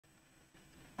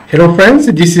Hello friends,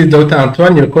 this is Dr.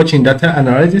 Antoine, your coach in data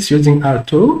analysis using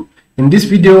R2. In this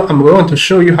video, I'm going to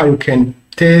show you how you can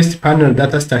test panel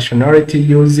data stationarity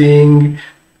using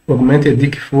Augmented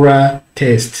Dickey-Fuller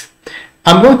Test.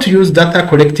 I'm going to use data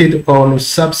collected on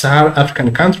sub-Saharan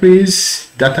African countries.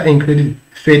 Data included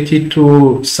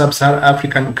 32 sub-Saharan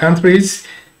African countries,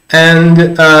 and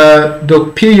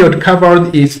the period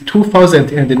covered is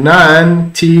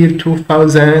 2009 till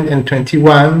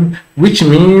 2021, which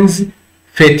means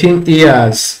 13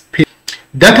 years.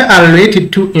 Data are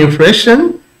related to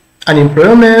inflation,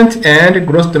 unemployment, and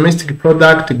gross domestic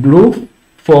product group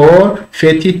for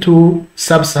 32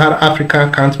 sub-Saharan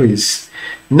African countries.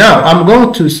 Now, I'm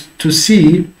going to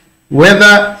see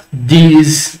whether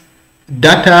these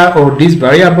data or these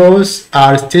variables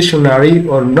are stationary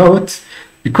or not,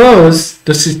 because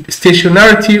the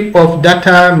stationarity of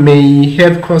data may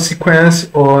have consequence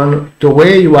on the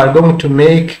way you are going to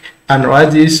make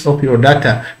analysis of your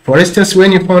data. For instance,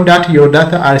 when you found out your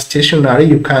data are stationary,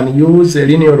 you can use a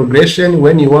linear regression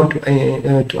when you want to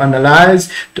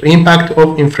analyze the impact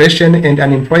of inflation and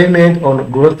unemployment on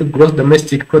gross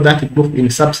domestic product group in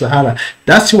sub-Sahara.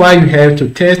 That's why you have to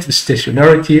test the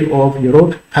stationarity of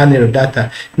your panel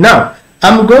data. Now,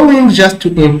 I'm going just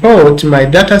to import my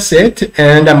data set,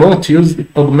 and I'm going to use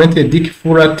Augmented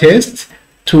Dickey-Fuller Test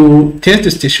to test the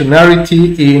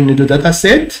stationarity in the data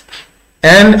set.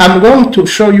 And I'm going to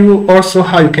show you also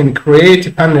how you can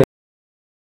create panel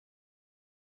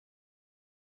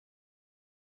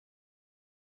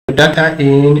data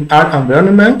in our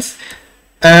environment.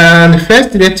 And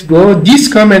first, let's go. This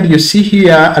command you see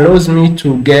here allows me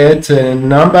to get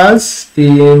numbers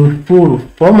in full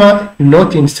format,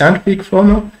 not in scientific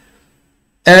format.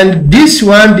 And this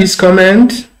one, this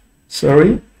command,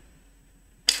 sorry,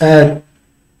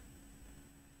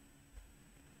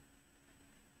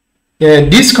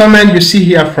 this command you see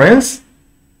here, friends,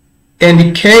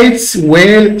 indicates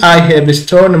where I have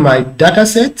stored my data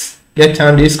sets. Let's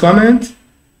run this command.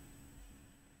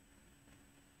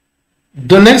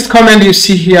 The next command you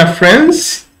see here,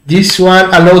 friends, this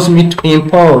one allows me to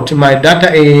import my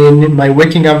data in my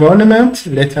working environment.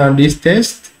 Let's run this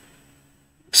test.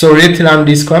 So let's run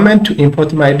this command to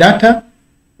import my data.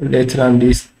 Let's run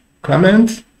this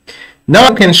command. Now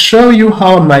I can show you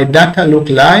how my data look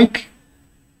like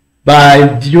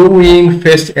by viewing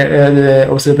first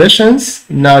observations.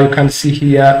 Now you can see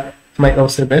here my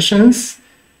observations.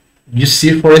 You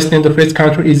see, for instance, the first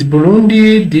country is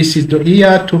Burundi. This is the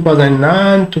year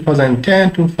 2009,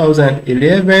 2010,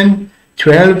 2011,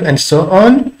 12, and so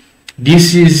on.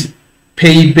 This is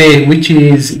PIB, which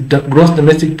is the gross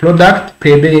domestic product.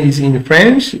 PIB is in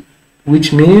French,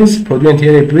 which means produit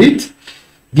intérieur brut.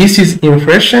 This is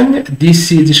inflation. This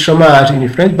is chômage in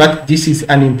French, but this is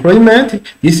unemployment.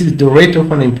 This is the rate of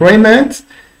unemployment.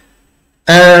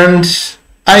 And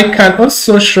I can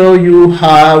also show you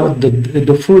how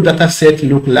the full data set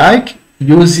look like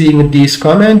using this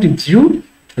command view.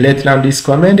 Let's run this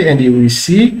command and you will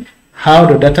see how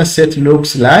the data set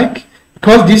looks like.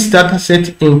 Because this data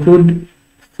set includes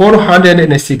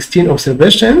 416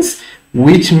 observations,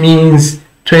 which means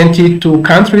 22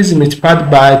 countries multiplied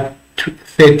by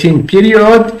 13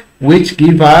 period, which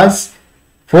give us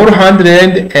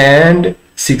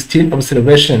 416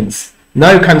 observations.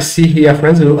 Now you can see here,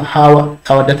 friends, how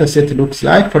our data set looks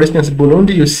like. For instance,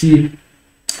 Burundi, you see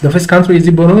the first country is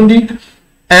Burundi.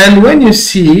 And when you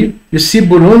see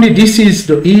Burundi, this is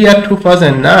the year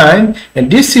 2009, and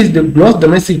this is the gross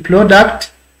domestic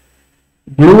product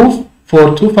group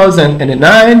for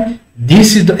 2009.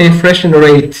 This is the inflation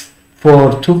rate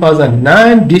for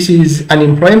 2009. This is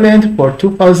unemployment for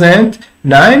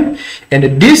 2009.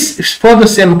 And this is for the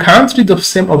same country, the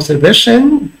same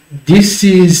observation. This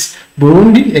is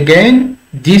Burundi again.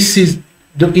 This is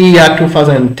the year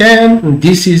 2010.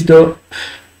 This is the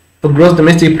gross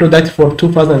domestic product for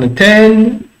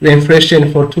 2010, the inflation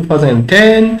for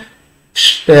 2010,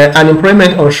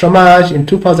 unemployment or chômage in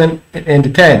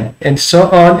 2010, and so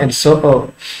on and so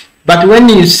on. But when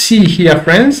you see here,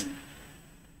 friends,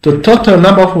 the total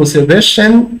number of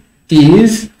observations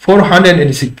is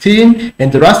 416,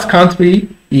 and the last country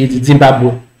is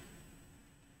Zimbabwe.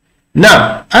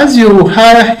 Now, as you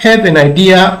have an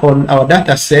idea on our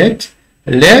data set,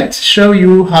 let's show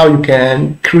you how you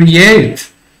can create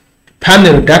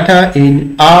panel data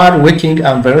in our working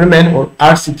environment or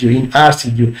RCG, in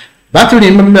RCG. But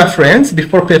remember, friends,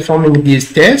 before performing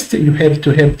this test, you have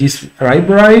to have this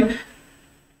library,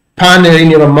 panel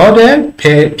linear model,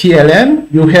 PLM.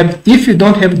 You have, if you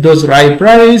don't have those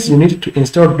libraries, you need to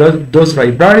install those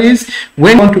libraries.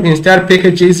 When you want to install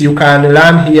packages, you can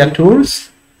learn here tools,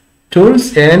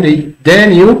 and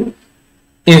then you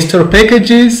install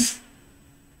packages.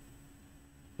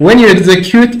 When you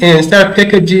execute and install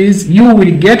packages, you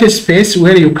will get a space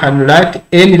where you can write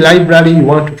any library you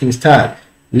want to install.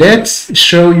 Let's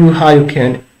show you how you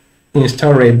can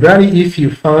install library if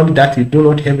you found that you do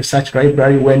not have such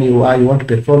library when you want to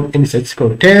perform any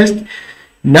statistical test.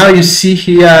 Now you see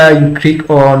here, you click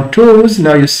on tools.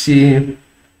 Now you see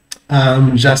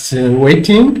just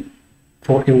waiting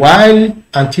for a while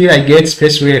until I get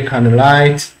space where I can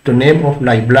write the name of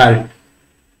library.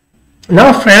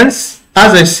 Now friends,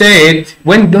 as I said,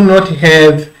 when you do not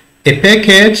have a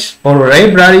package or a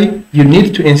library, you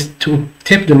need to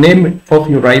type the name of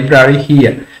your library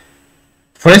here.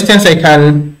 For instance, I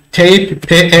can type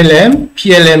PLM,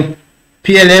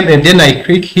 and then I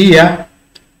click here,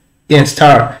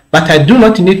 install. But I do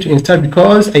not need to install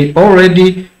because I have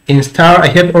already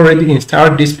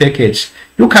installed this package.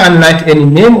 You can write any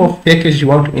name of package you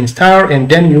want to install, and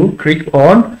then you click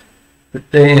on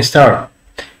the install.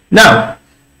 Now,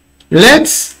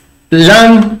 let's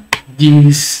learn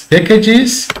these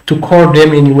packages to call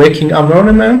them in working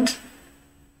environment.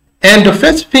 And the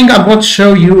first thing I'm going to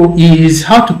show you is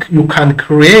how you can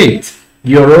create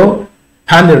your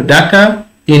panel data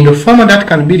in the format that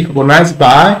can be recognized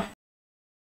by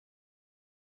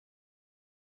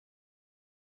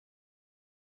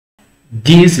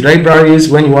these libraries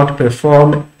when you want to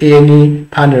perform any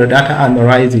panel data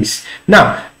analysis.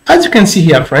 Now, as you can see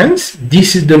here, friends,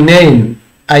 this is the name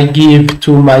I give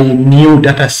to my new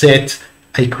data set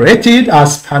I created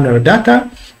as panel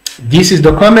data. This is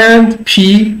the command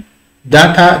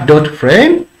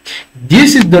p-data.frame.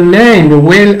 This is the name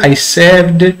where I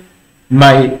saved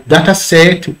my data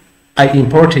set I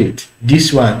imported.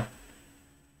 This one.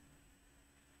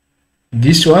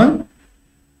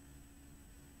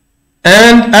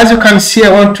 And as you can see, I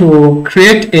want to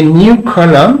create a new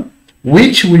column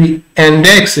which will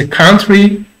index a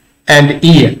country and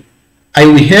year. I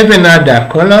will have another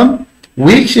column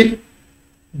which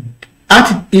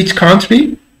at each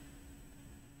country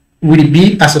will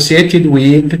be associated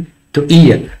with the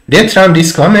year. Let's run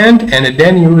this command and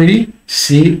then you will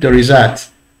see the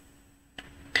results.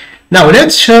 Now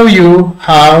let's show you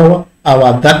how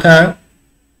our panel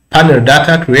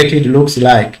data created looks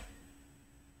like.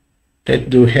 Let's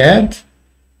do head.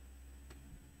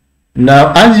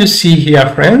 Now as you see here,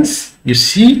 friends, you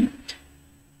see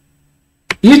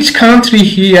each country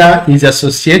here is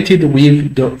associated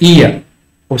with the year,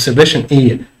 observation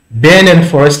year. Benin,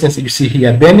 for instance, you see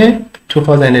here Benin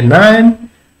 2009,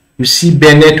 you see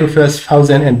Benin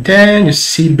 2010, you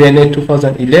see Benin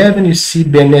 2011, you see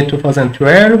Benin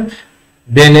 2012,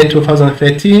 Benin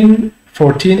 2013,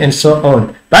 14, and so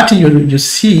on. But you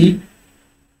see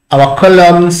our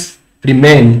columns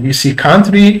remain. You see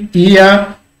country,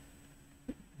 year,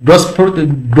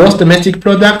 gross domestic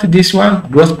product, this one,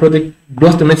 gross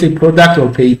domestic product or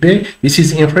PIB, this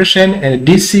is inflation, and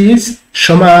this is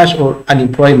chômage or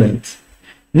unemployment.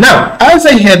 Now, as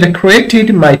I have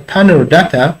created my panel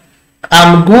data,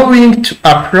 I'm going to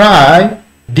apply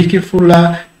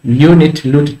Dickey-Fuller unit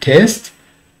load test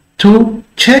to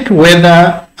check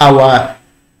whether our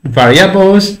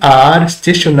variables are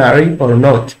stationary or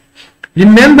not.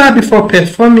 Remember, before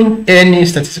performing any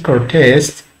statistical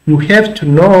test, you have to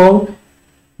know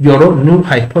your null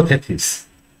hypothesis,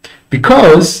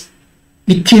 because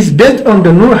it is based on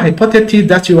the null hypothesis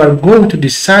that you are going to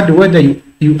decide whether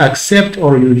you accept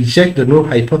or you reject the null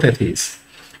hypothesis.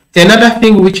 Another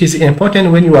thing which is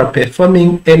important when you are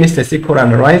performing any statistical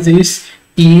analysis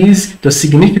is the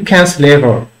significance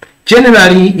level.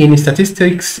 Generally, in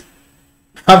statistics,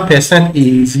 5%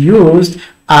 is used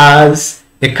as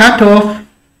a cutoff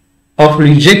of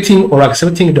rejecting or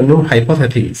accepting the null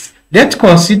hypothesis. Let's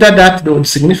consider that the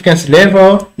significance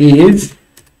level is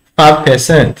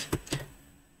 5%.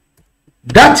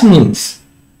 That means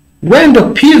when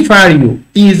the p-value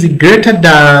is greater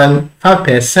than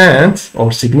 5%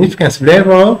 or significance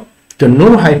level, the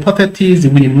null hypothesis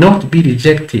will not be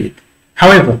rejected.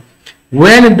 However,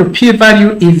 when the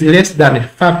p-value is less than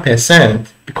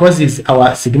 5%, because it's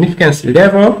our significance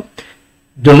level,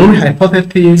 the null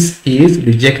hypothesis is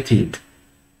rejected.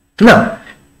 Now,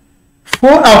 for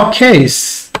our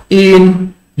case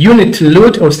in unit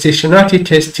load or stationarity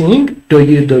testing,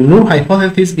 the null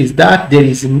hypothesis is that there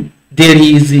is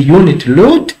a unit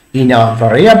load in our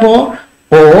variable,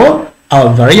 or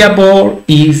our variable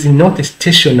is not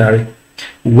stationary.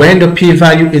 When the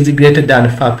p-value is greater than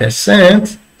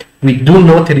 5%, we do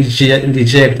not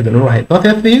reject the null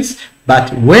hypothesis,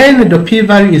 but when the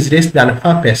p-value is less than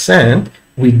 5%,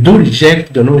 we do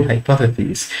reject the null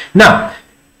hypothesis. Now,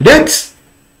 let's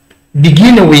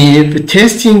begin with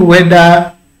testing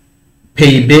whether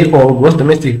PIB or gross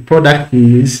domestic product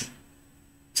is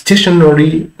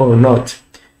stationary or not.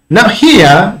 Now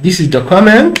here, this is the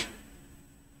comment.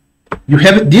 You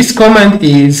have this comment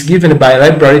is given by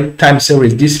library time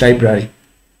series, this library,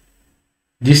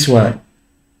 this one,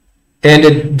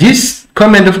 and this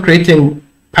comment of creating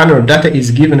panel data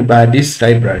is given by this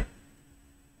library.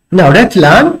 Now let's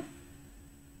learn,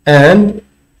 and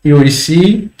you will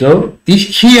see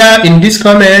here in this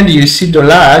comment you see the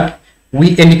lag.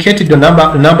 We indicated the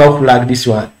number of lag. This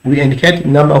one we indicate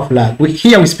number of lag.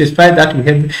 Here we specify that we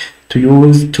have to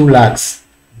use 2 lags.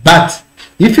 But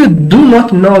if you do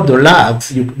not know the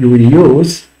lags you will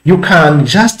use, you can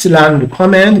just learn the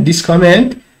comment, this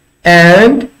comment,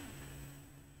 and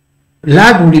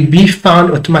lag will be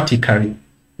found automatically.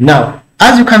 Now,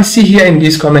 as you can see here in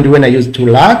this comment, when I use 2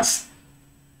 lags,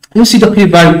 you see the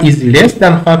p-value is less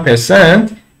than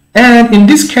 5%, and in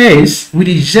this case, we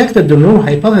rejected the null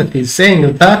hypothesis,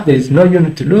 saying that there is no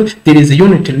unit root. There is a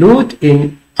unit root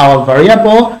in our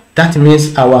variable. That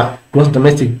means our gross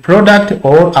domestic product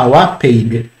or our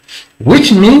PIB,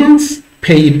 which means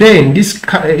PIB in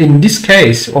this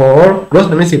case, or gross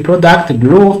domestic product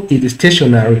growth, is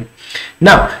stationary.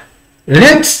 Now,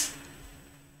 let's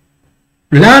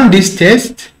learn this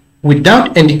test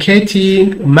without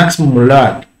indicating maximum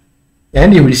lag,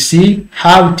 and you will see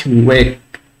how it will work.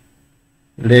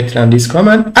 Let's run this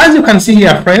command. As you can see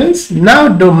here, friends, now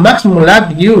the maximum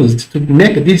lag used to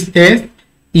make this test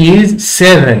is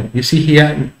 7. You see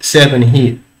here 7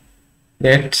 here.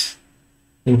 Let's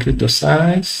increase the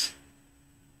size.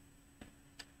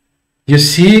 You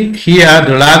see here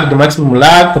the lag, the maximum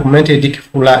lag, augmented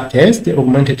Dickey-Fuller test.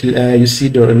 You see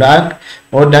the lag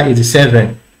order is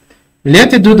 7.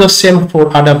 Let's do the same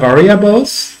for other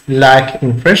variables like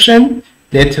inflation.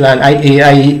 Let's learn. I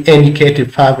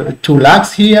indicated 2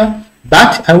 lags here,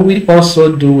 but I will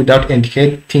also do without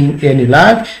indicating any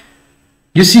lag.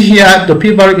 You see here the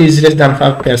p-value is less than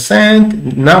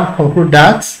 5%. Now conclude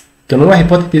that the null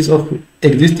hypothesis of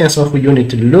existence of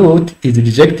unit root is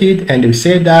rejected, and we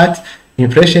say that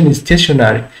inflation is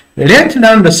stationary. Let's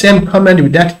learn the same comment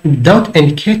without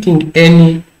indicating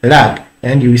any lag,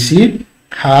 and you will see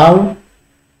how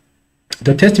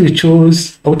the test will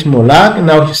choose optimal lag.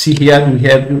 Now you see here we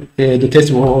have the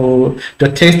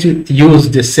test use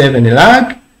the 7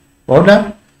 lag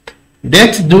order.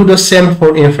 Let's do the same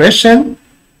for inflation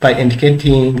by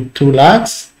indicating 2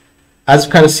 lags. As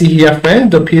you can see here, friends,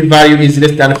 the p-value is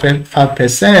less than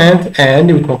 5%,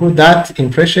 and we conclude that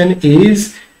inflation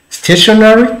is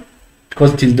stationary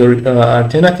because it is the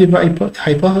alternative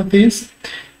hypothesis.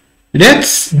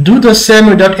 Let's do the same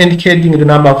without indicating the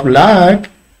number of lag.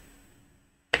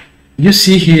 You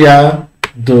see here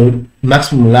the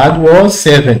maximum lag was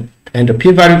 7, and the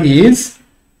p-value is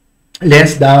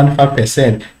less than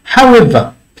 5%.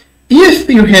 However, if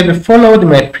you have followed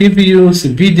my previous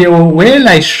video where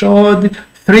I showed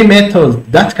 3 methods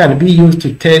that can be used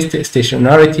to test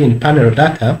stationarity in panel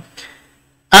data,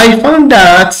 I found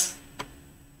that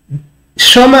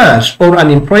chômage or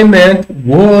unemployment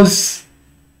was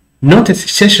not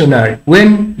stationary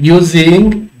when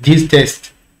using this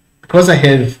test, because I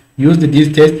have used this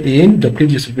test in the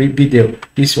previous video,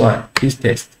 this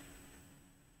test.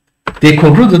 They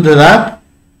concluded that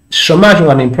chômage or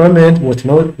unemployment was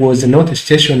not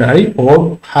stationary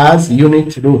or has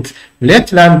unit root.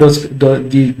 Let's learn those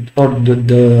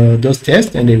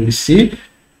tests, and they will see.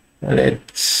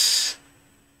 Let's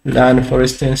learn, for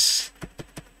instance,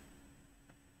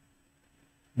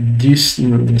 this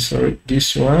one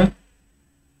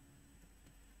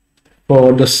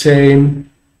for the same.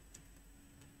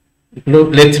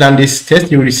 Look, let's run this test.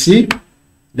 You will see.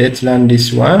 Let's run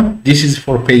this one. This is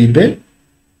for PIB.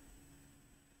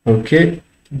 Okay,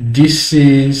 this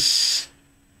is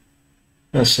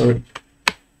sorry.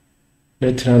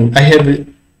 Let's run. I have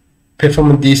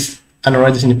performed this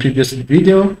analysis in the previous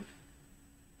video.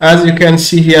 As you can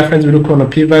see here, friends, we look on a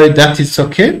p-value that is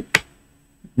okay.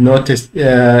 Notice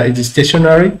it is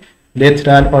stationary. Let's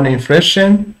run on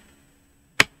inflation.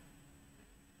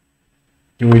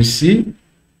 You will see.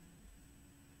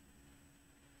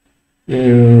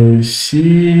 We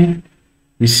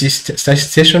see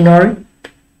stationary.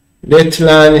 Let's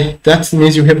learn. That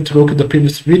means you have to look at the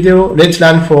previous video. Let's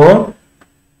learn for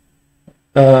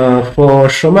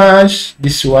chômage.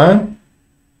 This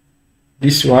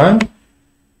one.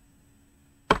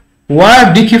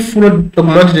 While Dickey-Fuller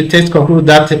augmented test conclude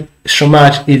that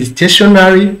chômage is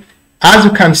stationary, as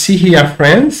you can see here,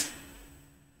 friends,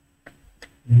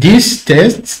 this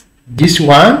test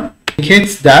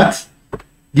indicates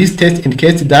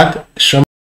that chômage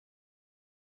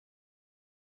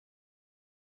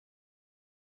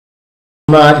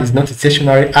chômage is not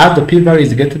stationary as the p-value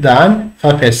is greater than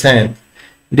 5%.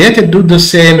 Let's do the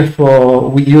same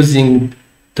for using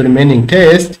the remaining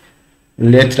test.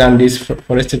 Let's run this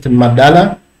for instance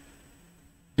Maddala.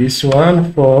 This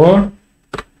one for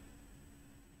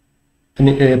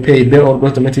PIB or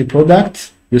gross domestic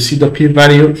product. You see the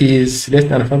p-value is less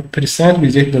than 5%. We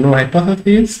reject the null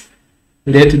hypothesis.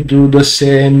 Let's do the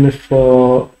same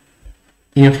for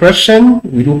inflation.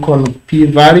 We look on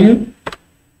p-value.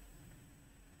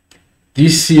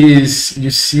 This is,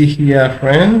 you see here,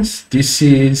 friends, this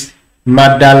is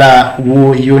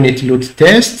Maddala-Wu unit load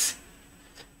test.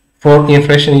 For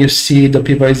inflation, you see the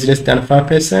p-value is less than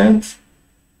 5%.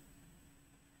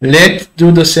 Let's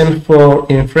do the same for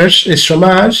inflation,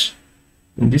 chômage.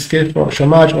 In this case, for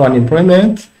chômage or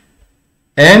unemployment.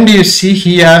 And you see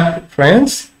here,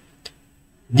 friends,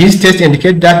 this test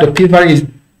indicates that the p-value is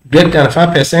greater than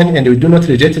 5%, and we do not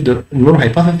reject the null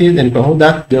hypothesis, and conclude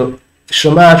that the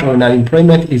chômage or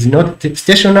unemployment is not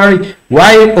stationary,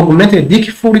 while Augmented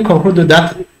Dickey-Fuller concluded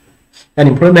that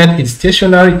unemployment is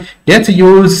stationary. Let's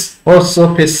use also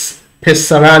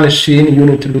Im-Pesaran-Shin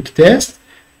unit load test.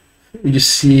 You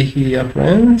see here,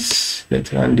 friends,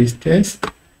 let's run this test.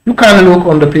 You can look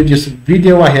on the previous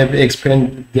video. I have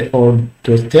explained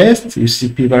those tests. You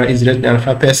see p-value is less than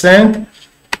 5%.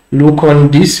 Look on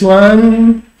this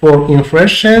one for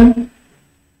inflation.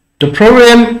 The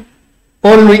problem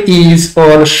only is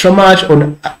on chômage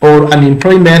or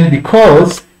unemployment,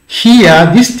 because here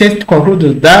this test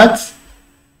concluded that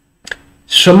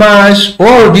chômage,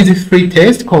 or these three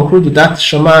tests conclude that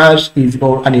chômage is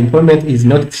or unemployment is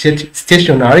not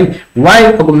stationary,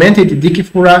 while Augmented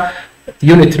Dickey-Fuller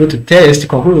unit load test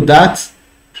conclude that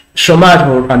chômage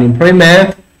or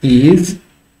unemployment is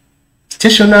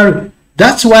stationary.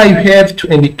 That's why you have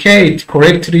to indicate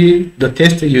correctly the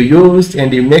test you used,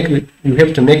 and you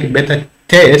have to make a better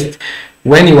test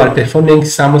when you are performing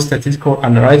some statistical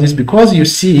analysis, because you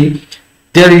see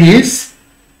there is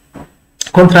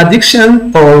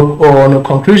contradiction or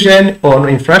conclusion on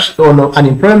inflation, on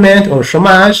unemployment or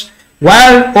chômage,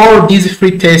 while all these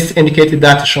three tests indicated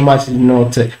that chômage is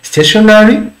not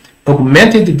stationary.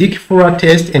 Augmented Dickey-Fuller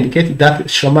test indicated that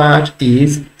chômage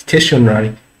is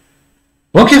stationary.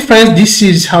 Okay, friends, this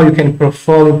is how you can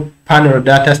perform panel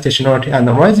data stationarity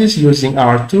analysis using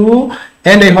our tool,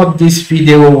 and I hope this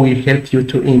video will help you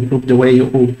to improve the way you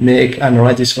would make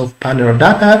analysis of panel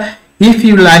data. If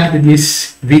you liked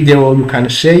this video, you can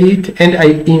share it, and I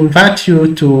invite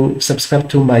you to subscribe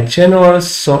to my channel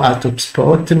so as to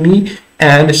support me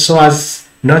and so as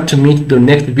not to miss the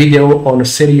next video on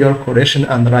serial correlation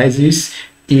analysis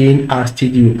in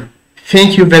RStudio.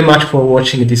 Thank you very much for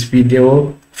watching this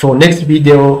video. For next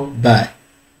video, bye.